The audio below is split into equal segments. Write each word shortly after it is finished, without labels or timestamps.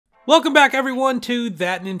Welcome back everyone to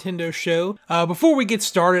That Nintendo Show. Before we get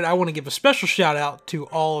started, I want to give a special shout out to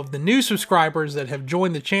all of the new subscribers that have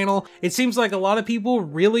joined the channel. It seems like a lot of people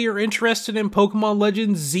really are interested in Pokemon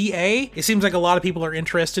Legends ZA. It seems like a lot of people are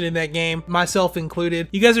interested in that game, myself included.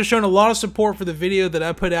 You guys have shown a lot of support for the video that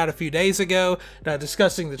I put out a few days ago,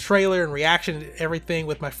 discussing the trailer and reaction to everything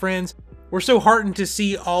with my friends. We're so heartened to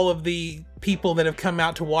see all of the people that have come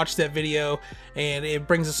out to watch that video, and it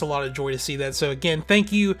brings us a lot of joy to see that. So again,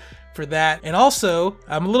 thank you for that. And also,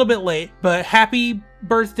 I'm a little bit late, but happy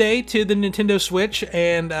birthday to the Nintendo Switch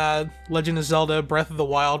and Legend of Zelda Breath of the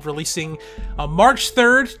Wild, releasing on March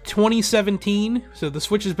 3rd, 2017. So the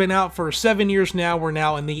Switch has been out for 7 years now. We're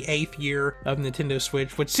now in the 8th year of Nintendo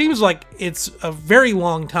Switch, which seems like it's a very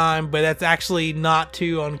long time, but that's actually not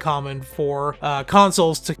too uncommon for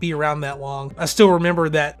consoles to be around that long. I still remember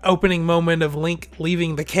that opening moment of Link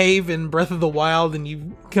leaving the cave in Breath of the Wild, and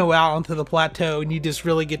you go out onto the plateau and you just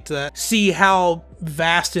really get to see how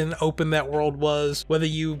vast and open that world was. Whether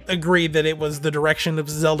you agree that it was the direction of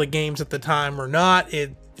Zelda games at the time or not,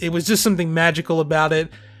 it was just something magical about it.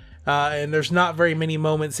 And there's not very many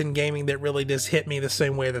moments in gaming that really just hit me the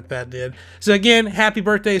same way that did. So again, happy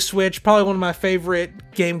birthday Switch, probably one of my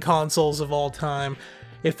favorite game consoles of all time.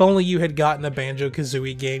 If only you had gotten a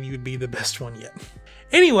Banjo-Kazooie game, you would be the best one yet.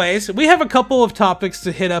 Anyways, we have a couple of topics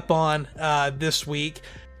to hit up on this week.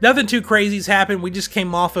 Nothing too crazy's happened. We just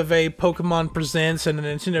came off of a Pokemon Presents and a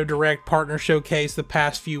Nintendo Direct partner showcase the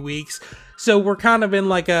past few weeks. So we're kind of in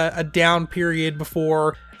like a down period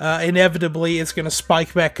before inevitably it's going to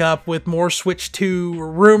spike back up with more Switch 2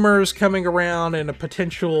 rumors coming around and a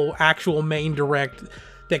potential actual main Direct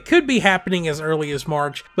that could be happening as early as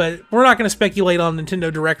March. But we're not going to speculate on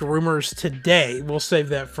Nintendo Direct rumors today. We'll save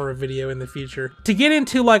that for a video in the future. To get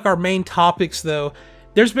into like our main topics though,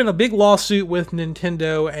 there's been a big lawsuit with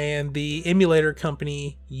Nintendo and the emulator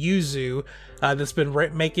company Yuzu that's been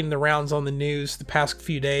making the rounds on the news the past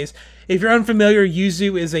few days. If you're unfamiliar,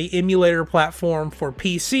 Yuzu is an emulator platform for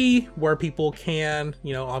PC where people can,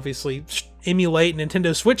 obviously emulate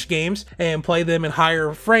Nintendo Switch games and play them in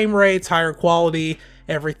higher frame rates, higher quality,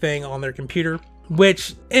 everything on their computer.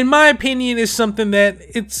 Which, in my opinion, is something that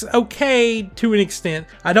it's okay to an extent.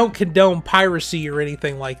 I don't condone piracy or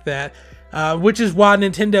anything like that. Which is why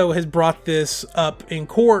Nintendo has brought this up in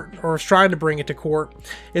court, or is trying to bring it to court,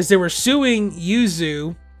 is they were suing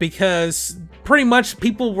Yuzu because pretty much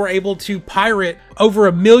people were able to pirate over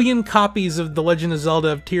 1 million copies of The Legend of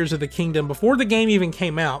Zelda Tears of the Kingdom before the game even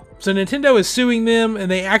came out. So Nintendo is suing them, and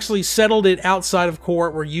they actually settled it outside of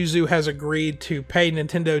court, where Yuzu has agreed to pay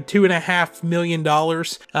Nintendo $2.5 million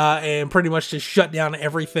and pretty much just shut down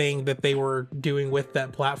everything that they were doing with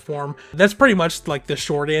that platform. That's pretty much like the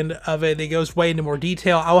short end of it. It goes way into more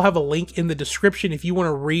detail. I'll have a link in the description if you want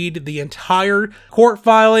to read the entire court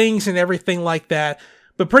filings and everything like that.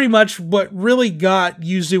 But pretty much what really got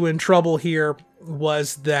Yuzu in trouble here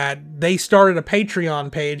was that they started a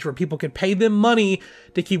Patreon page where people could pay them money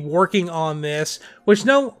to keep working on this, which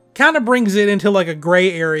kind of brings it into like a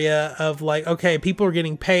gray area of like, okay, people are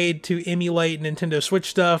getting paid to emulate Nintendo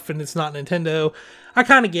Switch stuff and it's not Nintendo. I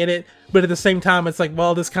kind of get it, but at the same time, it's like,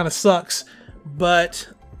 well, this kind of sucks. But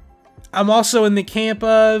I'm also in the camp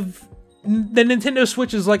of the Nintendo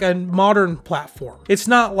Switch is like a modern platform. It's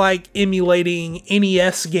not like emulating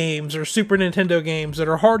NES games or Super Nintendo games that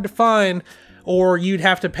are hard to find, or you'd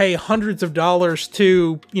have to pay hundreds of dollars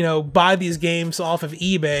to, buy these games off of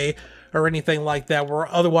eBay or anything like that, where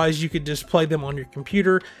otherwise you could just play them on your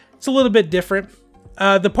computer. It's a little bit different.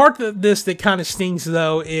 The part of this that kind of stings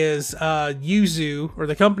though is Yuzu, or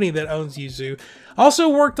the company that owns Yuzu, also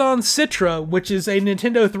worked on Citra, which is a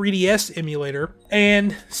Nintendo 3DS emulator,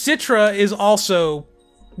 and Citra is also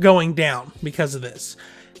going down because of this.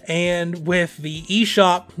 And with the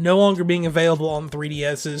eShop no longer being available on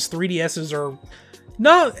 3DSs, 3DSs are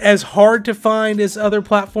not as hard to find as other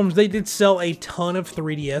platforms. They did sell a ton of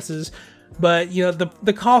 3DSs, but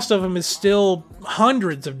the cost of them is still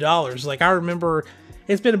hundreds of dollars. Like, I remember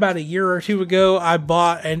it's been about a year or two ago, I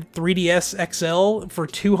bought a 3DS XL for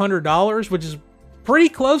 $200, which is pretty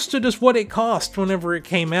close to just what it cost whenever it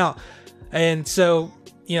came out. And so,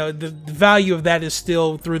 the value of that is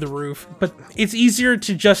still through the roof. But it's easier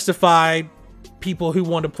to justify people who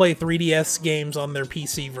want to play 3DS games on their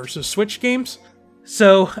PC versus Switch games.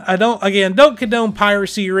 So I don't condone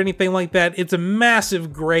piracy or anything like that. It's a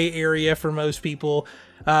massive gray area for most people.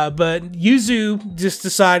 But Yuzu just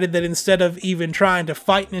decided that instead of even trying to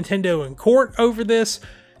fight Nintendo in court over this,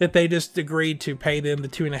 that they just agreed to pay them the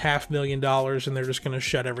 $2.5 million and they're just going to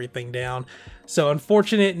shut everything down. So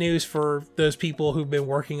unfortunate news for those people who've been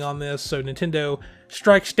working on this. So Nintendo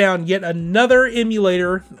strikes down yet another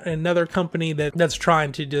emulator, another company that's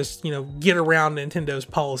trying to just, get around Nintendo's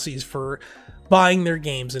policies for buying their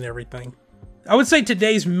games and everything. I would say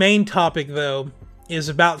today's main topic, though, is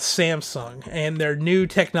about Samsung and their new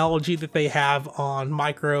technology that they have on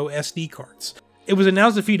micro SD cards. It was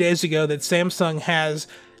announced a few days ago that Samsung has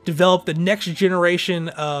developed the next generation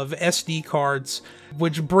of SD cards,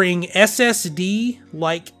 which bring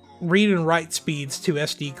SSD-like read and write speeds to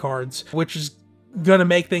SD cards, which is going to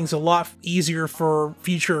make things a lot easier for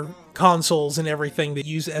future consoles and everything that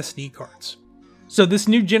use SD cards. So this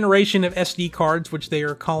new generation of SD cards, which they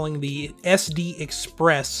are calling the SD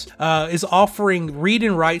Express, is offering read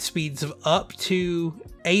and write speeds of up to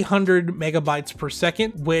 800 megabytes per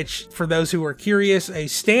second, which, for those who are curious, a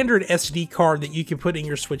standard SD card that you can put in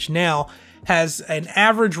your Switch now has an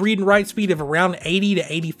average read and write speed of around 80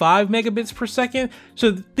 to 85 megabits per second.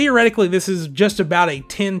 So theoretically, this is just about a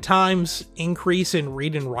 10 times increase in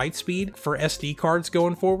read and write speed for SD cards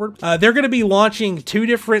going forward. They're going to be launching two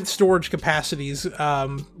different storage capacities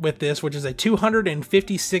with this, which is a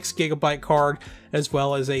 256 gigabyte card as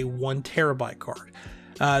well as a 1 terabyte card.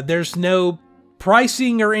 There's no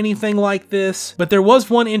pricing or anything like this, but there was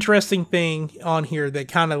one interesting thing on here that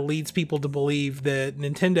kind of leads people to believe that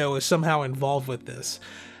Nintendo is somehow involved with this,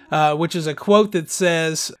 which is a quote that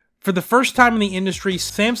says, "For the first time in the industry,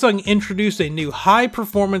 Samsung introduced a new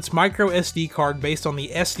high-performance micro SD card based on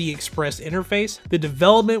the SD Express interface. The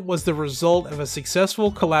development was the result of a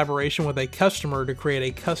successful collaboration with a customer to create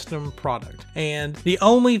a custom product." And the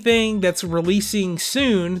only thing that's releasing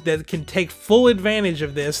soon that can take full advantage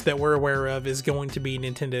of this that we're aware of is going to be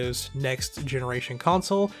Nintendo's next generation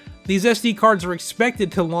console. These SD cards are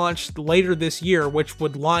expected to launch later this year, which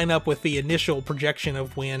would line up with the initial projection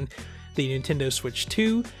of when the Nintendo Switch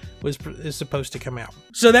 2 is supposed to come out.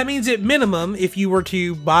 So that means at minimum, if you were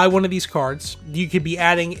to buy one of these cards, you could be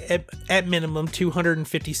adding at minimum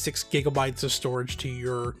 256 gigabytes of storage to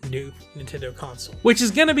your new Nintendo console, which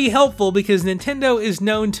is going to be helpful because Nintendo is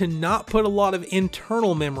known to not put a lot of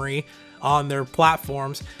internal memory on their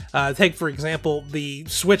platforms. Take, for example, the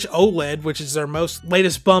Switch OLED, which is their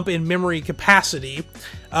latest bump in memory capacity,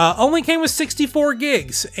 only came with 64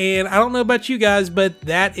 gigs. And I don't know about you guys, but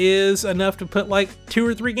that is enough to put like 2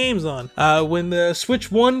 or 3 games on. When the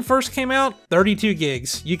Switch 1 first came out, 32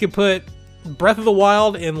 gigs. You could put Breath of the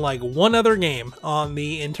Wild and like one other game on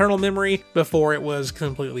the internal memory before it was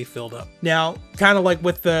completely filled up. Now, kind of like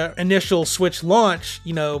with the initial Switch launch,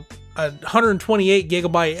 a 128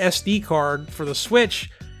 gigabyte SD card for the Switch,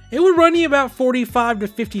 it would run you about $45 to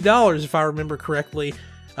 $50 if I remember correctly.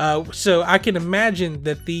 So I can imagine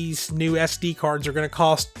that these new SD cards are going to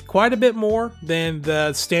cost quite a bit more than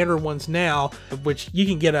the standard ones now, which you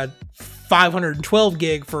can get a 512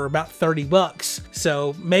 gig for about 30 bucks.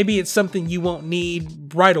 So maybe it's something you won't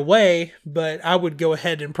need right away, but I would go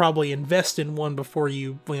ahead and probably invest in one before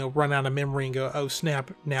you run out of memory and go, oh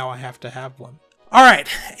snap, now I have to have one. Alright,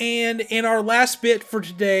 and in our last bit for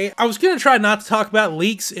today, I was going to try not to talk about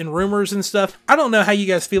leaks and rumors and stuff. I don't know how you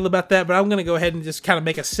guys feel about that, but I'm going to go ahead and just kind of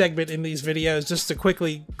make a segment in these videos just to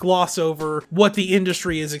quickly gloss over what the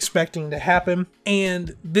industry is expecting to happen.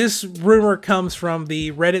 And this rumor comes from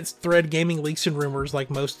the Reddit thread Gaming Leaks and Rumors, like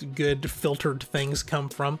most good filtered things come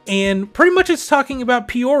from. And pretty much it's talking about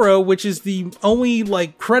Pyoro, which is the only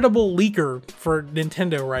credible leaker for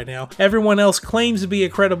Nintendo right now. Everyone else claims to be a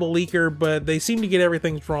credible leaker, but they seem to get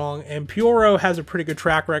everything wrong, and Pyoro has a pretty good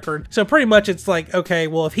track record. So pretty much it's like, okay,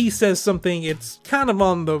 well, if he says something, it's kind of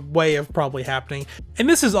on the way of probably happening. And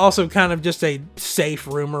this is also kind of just a safe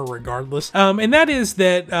rumor regardless. And that is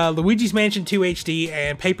that Luigi's Mansion 2 HD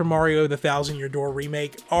and Paper Mario The Thousand Year Door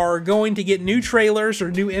Remake are going to get new trailers or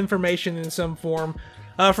new information in some form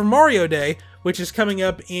for Mario Day, which is coming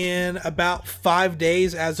up in about 5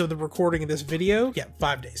 days as of the recording of this video. Yeah,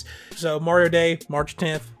 5 days. So Mario Day, March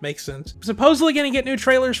 10th, makes sense. Supposedly going to get new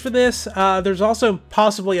trailers for this. There's also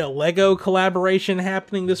possibly a Lego collaboration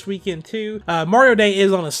happening this weekend too. Mario Day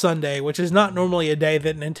is on a Sunday, which is not normally a day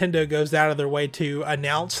that Nintendo goes out of their way to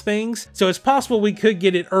announce things. So it's possible we could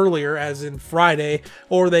get it earlier, as in Friday,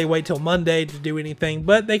 or they wait till Monday to do anything,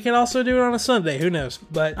 but they can also do it on a Sunday, who knows.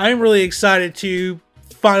 But I'm really excited to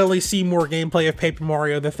finally see more gameplay of Paper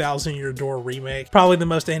Mario The Thousand Year Door Remake. Probably the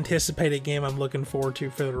most anticipated game I'm looking forward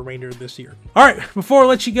to for the remainder of this year. Alright, before I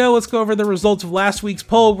let you go, let's go over the results of last week's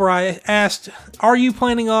poll where I asked, are you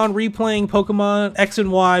planning on replaying Pokemon X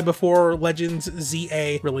and Y before Legends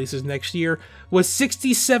ZA releases next year? with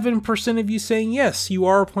 67% of you saying yes, you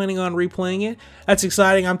are planning on replaying it. That's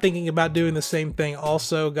exciting. I'm thinking about doing the same thing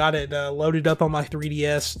also. Got it loaded up on my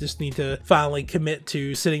 3DS. Just need to finally commit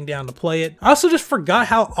to sitting down to play it. I also just forgot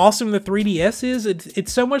how awesome the 3DS is.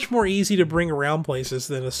 It's so much more easy to bring around places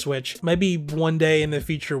than a Switch. Maybe one day in the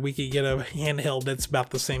future we could get a handheld that's about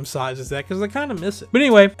the same size as that, because I kind of miss it. But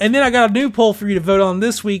anyway, and then I got a new poll for you to vote on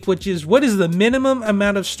this week, which is, what is the minimum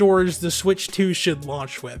amount of storage the Switch 2 should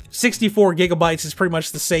launch with? 64 gigabytes is pretty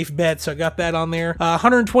much the safe bet, so I got that on there.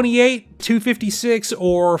 128, 256,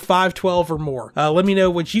 or 512 or more. Let me know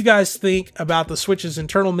what you guys think about the Switch's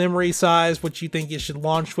internal memory size, what you think it should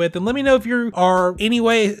launch with, and let me know if you are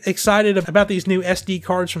anyway excited about these new SD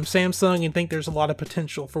cards from Samsung and think there's a lot of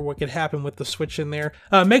potential for what could happen with the Switch in there.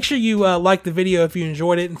 Make sure you like the video if you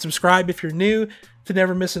enjoyed it, and subscribe if you're new to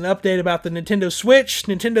never miss an update about the Nintendo Switch,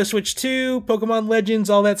 Nintendo Switch 2, Pokemon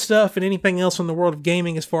Legends, all that stuff, and anything else in the world of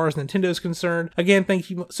gaming as far as Nintendo is concerned. Again,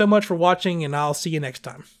 thank you so much for watching, and I'll see you next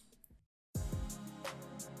time.